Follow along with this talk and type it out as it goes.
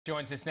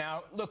Joins us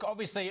now. Look,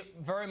 obviously,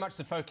 very much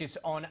the focus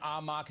on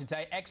our market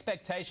today.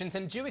 Expectations,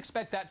 and do you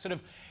expect that sort of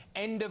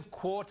end of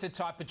quarter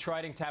type of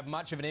trading to have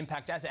much of an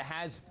impact as it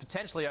has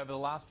potentially over the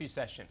last few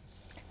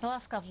sessions? The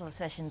last couple of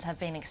sessions have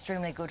been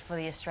extremely good for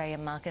the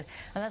Australian market,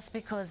 and that's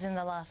because in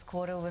the last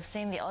quarter we've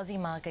seen the Aussie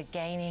market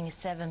gaining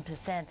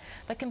 7%.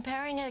 But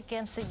comparing it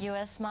against the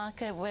US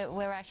market,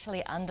 we're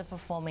actually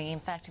underperforming. In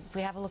fact, if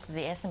we have a look at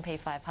the S&P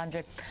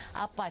 500,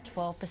 up by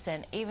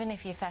 12%. Even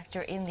if you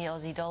factor in the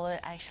Aussie dollar,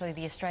 actually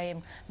the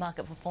Australian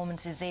market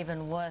performance is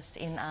even worse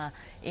in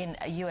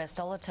US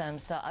dollar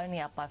terms, so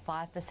only up by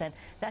 5%.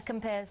 That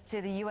compares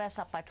to the US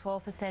up by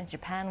 12%,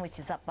 Japan, which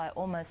is up by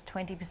almost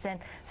 20%.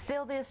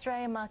 Still, the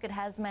Australian market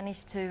has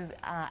managed to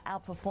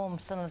outperform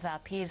some of our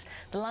peers.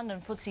 The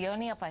London FTSE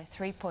only up by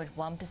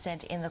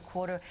 3.1% in the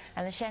quarter,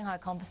 and the Shanghai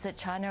Composite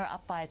China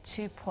up by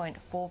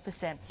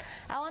 2.4%.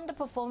 Our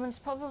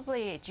underperformance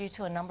probably due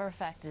to a number of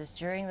factors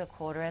during the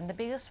quarter, and the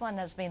biggest one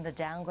has been the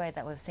downgrade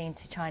that we've seen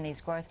to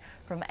Chinese growth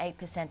from 8%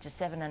 to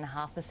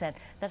 7.5%.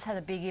 That's had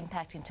a big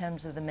impact in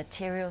terms of the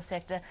material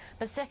sector,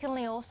 but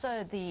secondly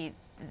also the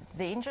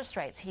interest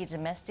rates here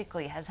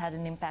domestically has had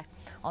an impact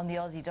on the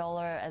Aussie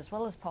dollar as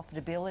well as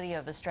profitability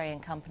of Australian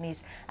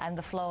companies and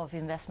the flow of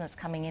investments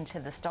coming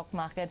into the stock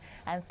market.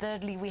 And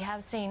thirdly, we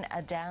have seen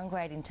a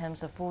downgrade in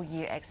terms of full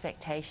year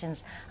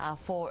expectations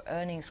for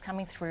earnings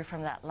coming through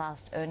from that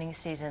last earnings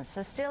season.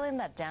 So still in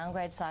that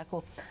downgrade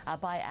cycle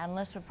by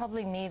analysts. We're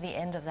probably near the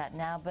end of that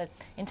now, but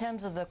in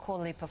terms of the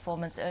quarterly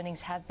performance, earnings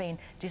have been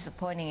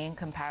disappointing in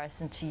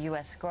comparison to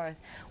US growth.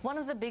 One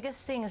of the biggest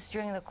things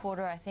during the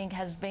quarter, I think,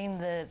 has been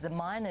the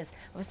miners.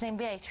 We've seen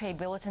BHP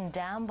Billiton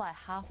down by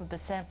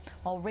 0.5%,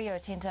 while Rio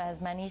Tinto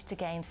has managed to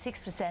gain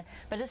 6%.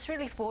 But it's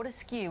really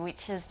Fortescue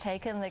which has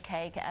taken the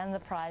cake and the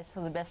prize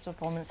for the best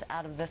performance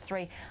out of the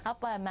three, up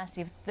by a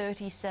massive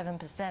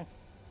 37%.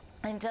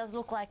 And it does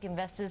look like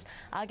investors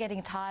are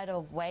getting tired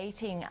of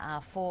waiting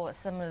for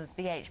some of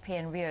BHP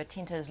and Rio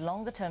Tinto's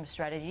longer-term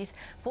strategies.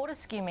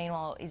 Fortescue,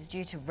 meanwhile, is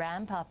due to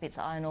ramp up its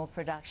iron ore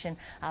production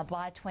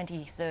by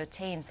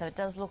 2013, so it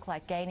does look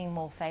like gaining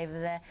more favour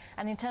there.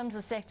 And in terms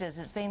of sectors,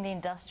 it's been the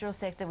industrial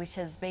sector which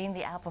has been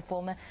the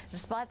outperformer,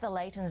 despite the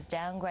Leighton's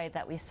downgrade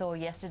that we saw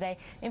yesterday.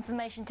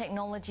 Information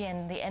technology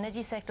and the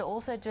energy sector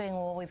also doing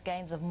well with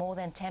gains of more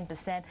than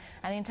 10%.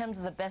 And in terms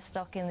of the best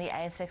stock in the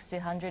ASX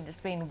 200, it's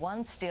been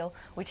One Steel,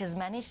 which has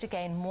managed to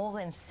gain more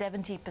than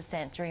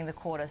 70% during the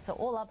quarter. So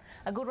all up,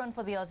 a good run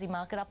for the Aussie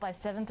market, up by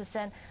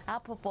 7%,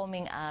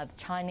 outperforming the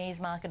Chinese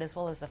market as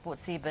well as the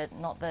FTSE, but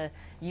not the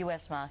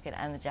US market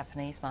and the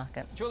Japanese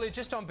market. Julia,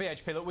 just on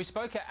BHP, look, we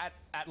spoke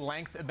at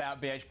length about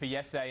BHP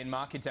yesterday in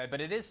market day, but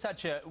it is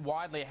such a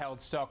widely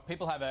held stock.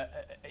 People have an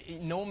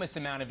enormous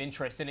amount of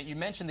interest in it. You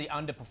mentioned the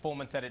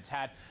underperformance that it's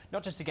had,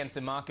 not just against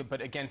the market,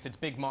 but against its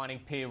big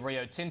mining peer,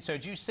 Rio Tinto.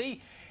 Do you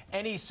see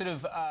any sort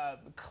of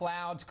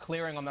clouds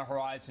clearing on the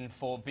horizon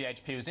for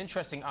BHP? It was an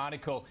interesting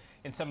article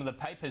in some of the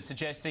papers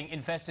suggesting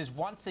investors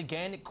once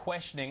again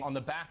questioning, on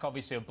the back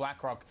obviously of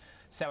BlackRock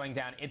selling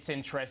down its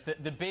interest,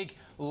 the big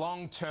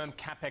long-term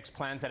capex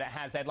plans that it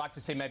has. They'd like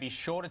to see maybe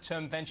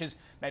shorter-term ventures,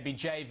 maybe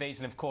JVs,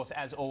 and of course,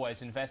 as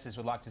always, investors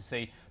would like to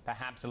see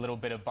perhaps a little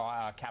bit of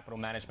capital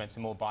management,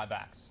 some more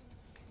buybacks.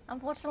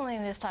 Unfortunately,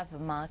 in this type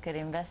of market,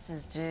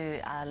 investors do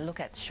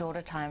look at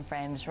shorter time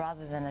frames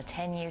rather than a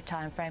 10-year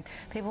time frame.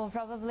 People are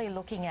probably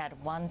looking at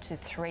 1 to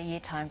 3 year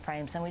time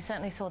frames, and we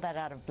certainly saw that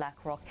out of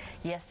BlackRock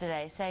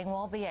yesterday, saying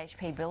while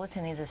BHP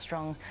Billiton is a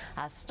strong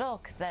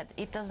stock, that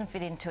it doesn't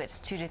fit into its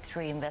 2 to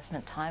 3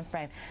 investment time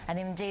frame. And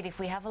indeed, if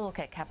we have a look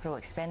at capital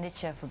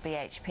expenditure for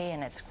BHP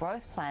and its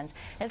growth plans,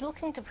 it's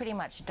looking to pretty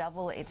much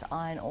double its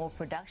iron ore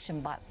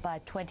production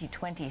by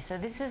 2020. So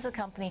this is a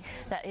company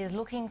that is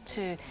looking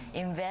to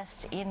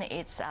invest in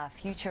its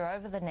future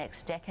over the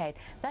next decade.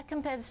 That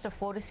compares to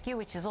Fortescue,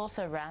 which is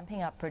also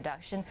ramping up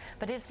production,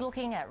 but it's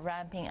looking at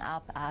ramping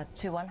up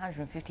to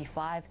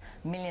 155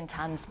 million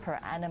tonnes per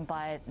annum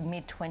by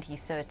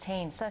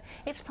mid-2013. So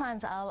its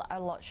plans are a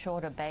lot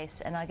shorter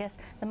base, and I guess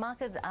the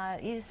market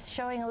is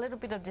showing a little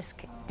bit of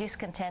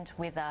discontent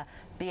with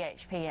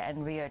BHP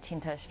and Rio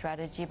Tinto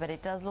strategy, but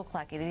it does look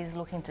like it is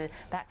looking to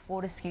back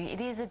Fortescue.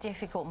 It is a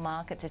difficult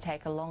market to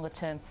take a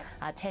longer-term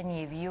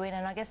 10-year view in,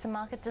 and I guess the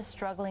market is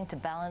struggling to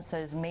balance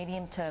those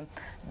medium-term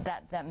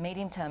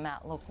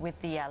outlook with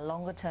the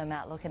longer-term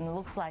outlook, and it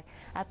looks like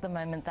at the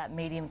moment that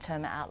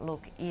medium-term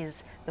outlook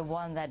is the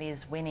one that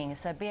is winning.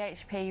 So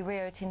BHP,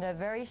 Rio Tinto,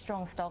 very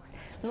strong stocks,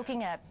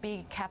 looking at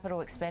big capital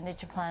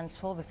expenditure plans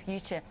for the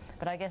future,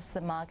 but I guess the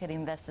market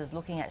investors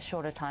looking at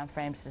shorter time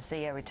frames to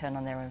see a return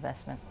on their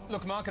investment.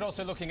 Look, market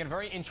also looking at a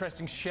very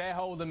interesting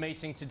shareholder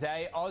meeting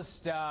today.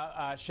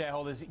 Austar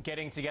shareholders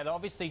getting together.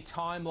 Obviously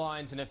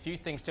timelines and a few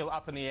things still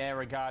up in the air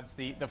regards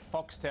the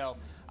Foxtel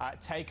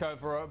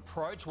takeover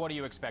approach. What are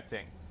you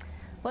expecting?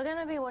 We're going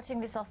to be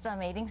watching this Austar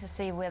meeting to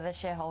see whether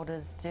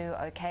shareholders do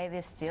okay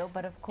this deal,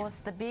 but of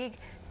course the big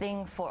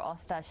thing for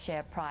Austar's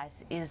share price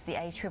is the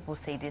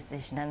ACCC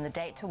decision, and the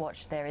date to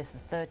watch there is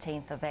the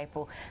 13th of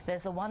April.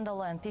 There's a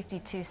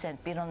 $1.52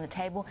 bid on the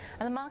table,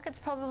 and the market's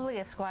probably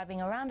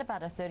ascribing around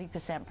about a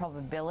 30%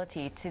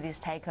 probability to this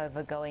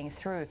takeover going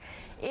through.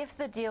 If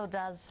the deal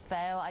does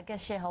fail, I guess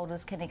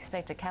shareholders can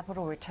expect a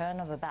capital return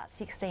of about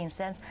 16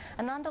 cents,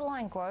 and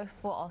underlying growth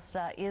for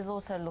Austar is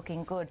also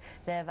looking good.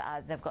 They've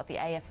got the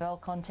AFL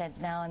content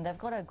now, and they've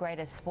got a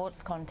greater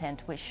sports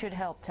content which should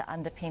help to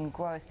underpin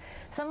growth.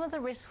 Some of the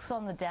risks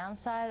on the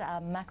downside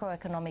are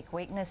macroeconomic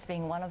weakness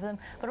being one of them,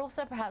 but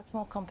also perhaps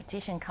more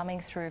competition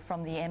coming through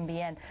from the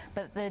NBN.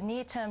 But the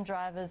near-term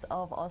drivers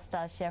of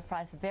Austar's share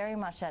price very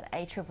much that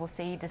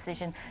ACCC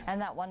decision and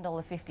that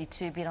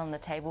 $1.52 bid on the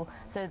table.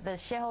 So the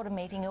shareholder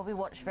meeting will be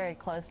watched very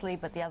closely,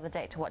 but the other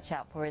date to watch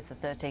out for is the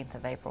 13th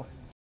of April.